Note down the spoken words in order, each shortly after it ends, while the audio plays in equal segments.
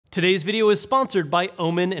Today's video is sponsored by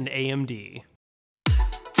Omen and AMD.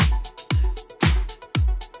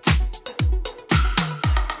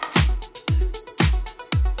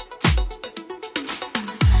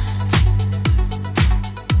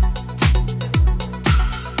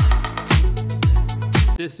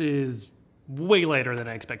 This is way later than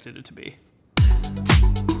I expected it to be.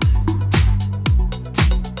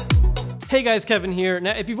 Hey guys, Kevin here.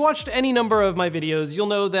 Now, if you've watched any number of my videos, you'll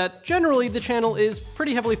know that generally the channel is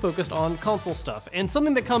pretty heavily focused on console stuff. And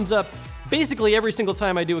something that comes up basically every single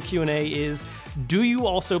time I do a Q&A is, do you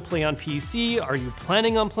also play on PC? Are you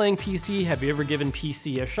planning on playing PC? Have you ever given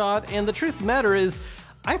PC a shot? And the truth of the matter is,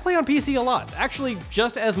 I play on PC a lot, actually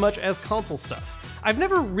just as much as console stuff. I've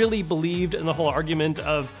never really believed in the whole argument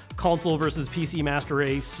of console versus PC master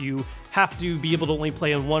race. You have to be able to only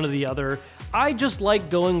play on one or the other. I just like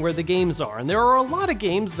going where the games are, and there are a lot of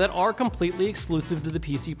games that are completely exclusive to the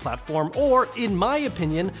PC platform, or, in my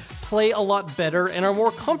opinion, play a lot better and are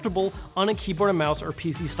more comfortable on a keyboard and mouse or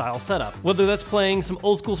PC style setup. Whether that's playing some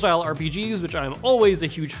old school style RPGs, which I'm always a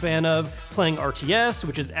huge fan of, playing RTS,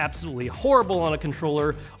 which is absolutely horrible on a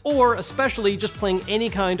controller, or especially just playing any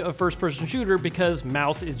kind of first-person shooter because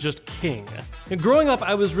mouse is just king. And growing up,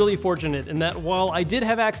 I was really fortunate in that while I did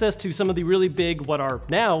have access to some of the really big, what are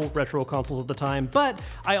now retro consoles at the time, but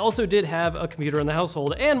I also did have a computer in the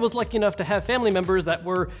household and was lucky enough to have family members that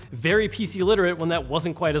were very PC literate when that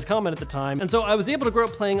wasn't quite as common at the time. And so I was able to grow up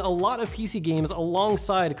playing a lot of PC games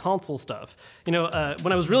alongside console stuff. You know,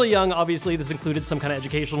 when I was really young, obviously this included some kind of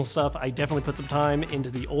educational stuff. I definitely put some time into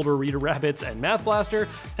the older Reader Rabbits and Math Blaster.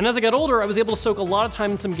 And as I got older, I was able to soak a lot of time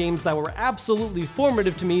in some games that were absolutely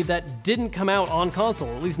formative to me that didn't come out on console,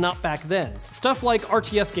 at least not back then. Stuff like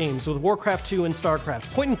RTS games with Warcraft 2 and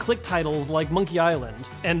StarCraft, point-and-click titles like Monkey Island,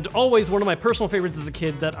 and always one of my personal favorites as a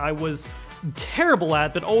kid that I was terrible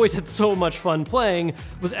at but always had so much fun playing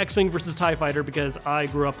was X-Wing vs. TIE Fighter, because I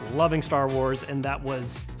grew up loving Star Wars and that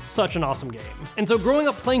was such an awesome game. And so growing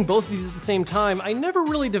up playing both of these at the same time, I never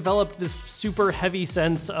really developed this super heavy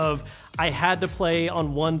sense of I had to play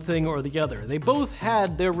on one thing or the other. They both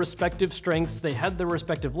had their respective strengths, they had their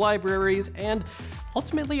respective libraries, and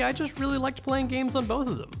ultimately I just really liked playing games on both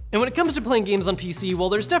of them. And when it comes to playing games on PC, well,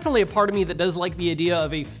 there's definitely a part of me that does like the idea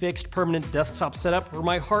of a fixed permanent desktop setup. Where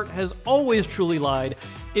my heart has always truly lied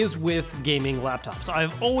is with gaming laptops.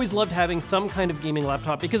 I've always loved having some kind of gaming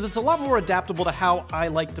laptop because it's a lot more adaptable to how I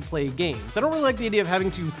like to play games. I don't really like the idea of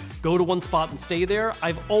having to go to one spot and stay there.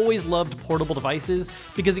 I've always loved portable devices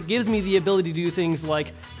because it gives me the ability to do things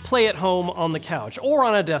like play at home on the couch or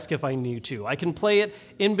on a desk if I need to. I can play it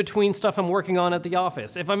in between stuff I'm working on at the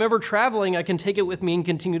office. If I'm ever traveling, I can take it with me and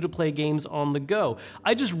continue to play games on the go.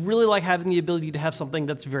 I just really like having the ability to have something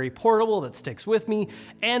that's very portable, that sticks with me,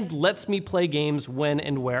 and lets me play games when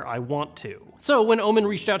and where I want to. So when Omen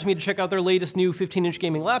reached out to me to check out their latest new 15-inch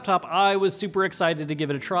gaming laptop, I was super excited to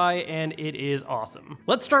give it a try, and it is awesome.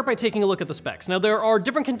 Let's start by taking a look at the specs. Now, there are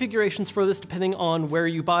different configurations for this depending on where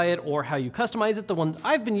you buy it or how you customize it. The one that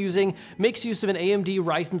I've been using makes use of an AMD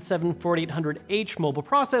Ryzen 7 4800H mobile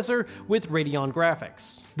processor with Radeon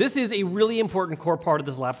graphics. This is a really important core part of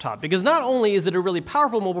this laptop because not only is it a really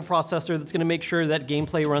powerful mobile processor that's going to make sure that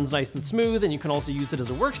gameplay runs nice and smooth and you can also use it as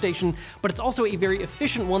a workstation, but it's also a very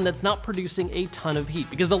efficient one that's not producing a ton of heat,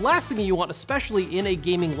 because the last thing you want, especially in a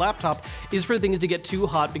gaming laptop, is for things to get too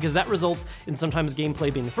hot, because that results in sometimes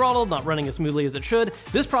gameplay being throttled, not running as smoothly as it should.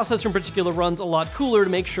 This processor in particular runs a lot cooler to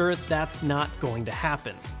make sure that's not going to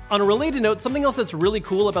happen. On a related note, something else that's really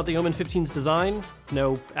cool about the Omen 15's design,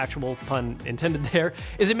 no actual pun intended there,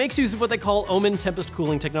 is it makes use of what they call Omen Tempest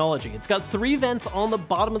cooling technology. It's got 3 vents on the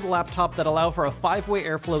bottom of the laptop that allow for a 5-way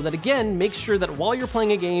airflow that again makes sure that while you're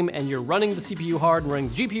playing a game and you're running the CPU hard and running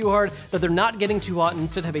the GPU hard, that they're not getting too hot and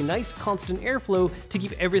instead have a nice constant airflow to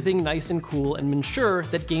keep everything nice and cool and ensure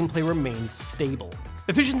that gameplay remains stable.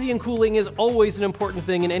 Efficiency and cooling is always an important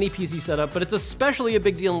thing in any PC setup, but it's especially a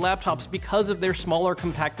big deal in laptops because of their smaller,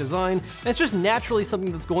 compact design, and it's just naturally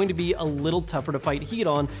something that's going to be a little tougher to fight heat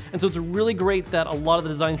on, and so it's really great that a lot of the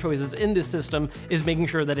design choices in this system is making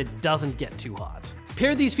sure that it doesn't get too hot.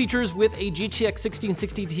 Pair these features with a GTX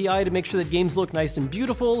 1660 Ti to make sure that games look nice and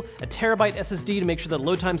beautiful, a terabyte SSD to make sure that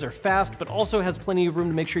load times are fast, but also has plenty of room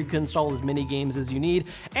to make sure you can install as many games as you need,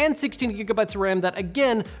 and 16 gigabytes of RAM that,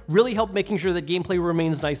 again, really help making sure that gameplay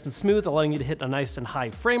remains nice and smooth, allowing you to hit a nice and high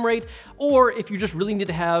frame rate, or if you just really need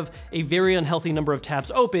to have a very unhealthy number of tabs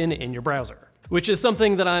open in your browser, which is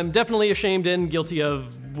something that I'm definitely ashamed and guilty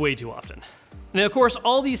of way too often. Now, of course,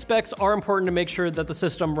 all these specs are important to make sure that the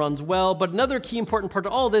system runs well, but another key important part to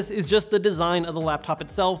all this is just the design of the laptop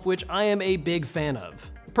itself, which I am a big fan of.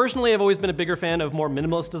 Personally, I've always been a bigger fan of more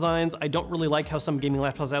minimalist designs. I don't really like how some gaming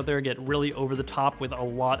laptops out there get really over the top with a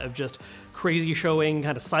lot of just crazy showing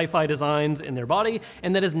kind of sci-fi designs in their body,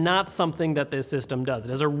 and that is not something that this system does.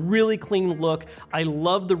 It has a really clean look. I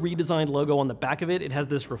love the redesigned logo on the back of it. It has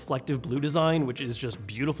this reflective blue design, which is just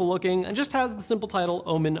beautiful looking, and just has the simple title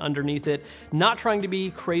Omen underneath it. Not trying to be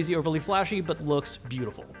crazy overly flashy, but looks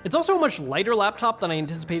beautiful. It's also a much lighter laptop than I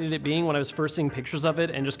anticipated it being when I was first seeing pictures of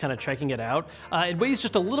it and just kind of checking it out. It weighs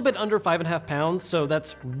just a little bit under 5.5 pounds, so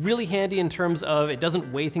that's really handy in terms of it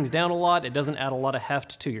doesn't weigh things down a lot, it doesn't add a lot of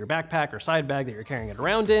heft to your backpack or side bag that you're carrying it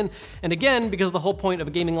around in, and again, because the whole point of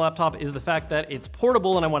a gaming laptop is the fact that it's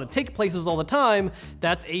portable and I want to take places all the time,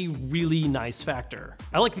 that's a really nice factor.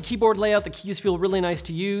 I like the keyboard layout, the keys feel really nice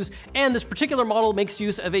to use, and this particular model makes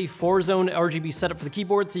use of a 4-zone RGB setup for the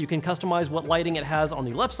keyboard, so you can customize what lighting it has on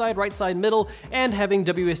the left side, right side, middle, and having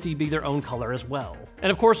WSD be their own color as well.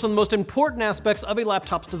 And of course, one of the most important aspects of a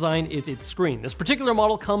laptop's design is its screen. This particular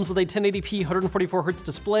model comes with a 1080p 144Hz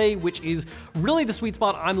display, which is really the sweet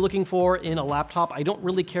spot I'm looking for in a laptop. I don't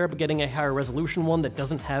really care about getting a higher resolution one that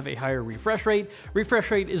doesn't have a higher refresh rate. Refresh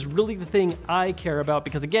rate is really the thing I care about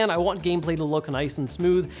because, again, I want gameplay to look nice and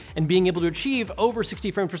smooth, and being able to achieve over 60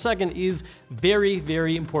 frames per second is very,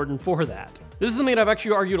 very important for that. This is something that I've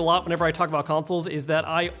actually argued a lot whenever I talk about consoles, is that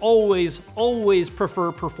I always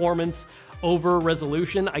prefer performance over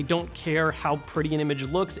resolution. I don't care how pretty an image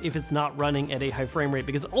looks if it's not running at a high frame rate,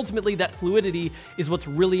 because ultimately that fluidity is what's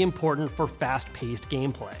really important for fast-paced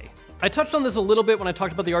gameplay. I touched on this a little bit when I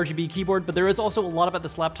talked about the RGB keyboard, but there is also a lot about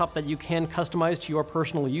this laptop that you can customize to your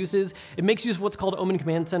personal uses. It makes use of what's called Omen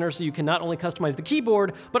Command Center, so you can not only customize the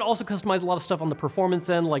keyboard, but also customize a lot of stuff on the performance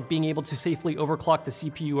end, like being able to safely overclock the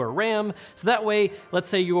CPU or RAM. So that way, let's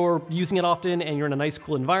say you're using it often and you're in a nice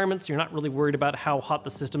cool environment, so you're not really worried about how hot the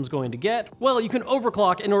system's going to get. Well, you can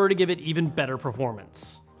overclock in order to give it even better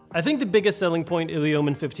performance. I think the biggest selling point of the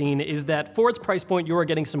Omen 15 is that for its price point, you are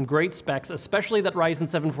getting some great specs, especially that Ryzen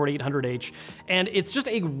 7 4800H, and it's just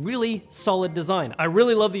a really solid design. I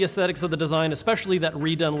really love the aesthetics of the design, especially that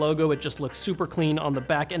redone logo. It just looks super clean on the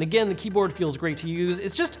back, and again, the keyboard feels great to use.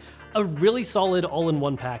 It's just a really solid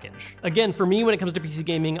all-in-one package. Again, for me, when it comes to PC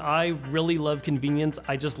gaming, I really love convenience.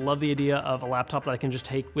 I just love the idea of a laptop that I can just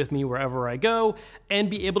take with me wherever I go and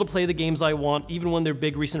be able to play the games I want, even when they're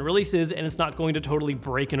big recent releases, and it's not going to totally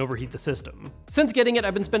break and overheat the system. Since getting it,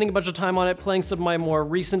 I've been spending a bunch of time on it, playing some of my more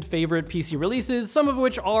recent favorite PC releases, some of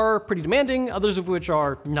which are pretty demanding, others of which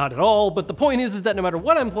are not at all, but the point is that no matter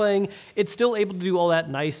what I'm playing, it's still able to do all that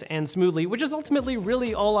nice and smoothly, which is ultimately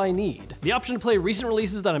really all I need. The option to play recent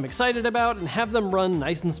releases that I'm excited about and have them run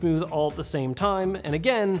nice and smooth all at the same time, and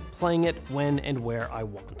again, playing it when and where I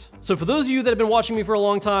want. So for those of you that have been watching me for a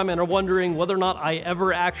long time and are wondering whether or not I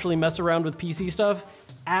ever actually mess around with PC stuff,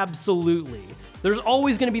 absolutely. There's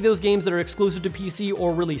always going to be those games that are exclusive to PC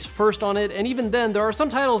or release first on it, and even then, there are some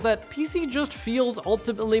titles that PC just feels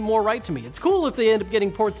ultimately more right to me. It's cool if they end up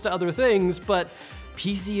getting ports to other things, but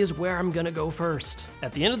PC is where I'm gonna go first.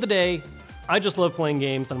 At the end of the day, I just love playing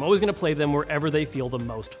games, and I'm always going to play them wherever they feel the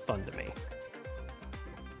most fun to me.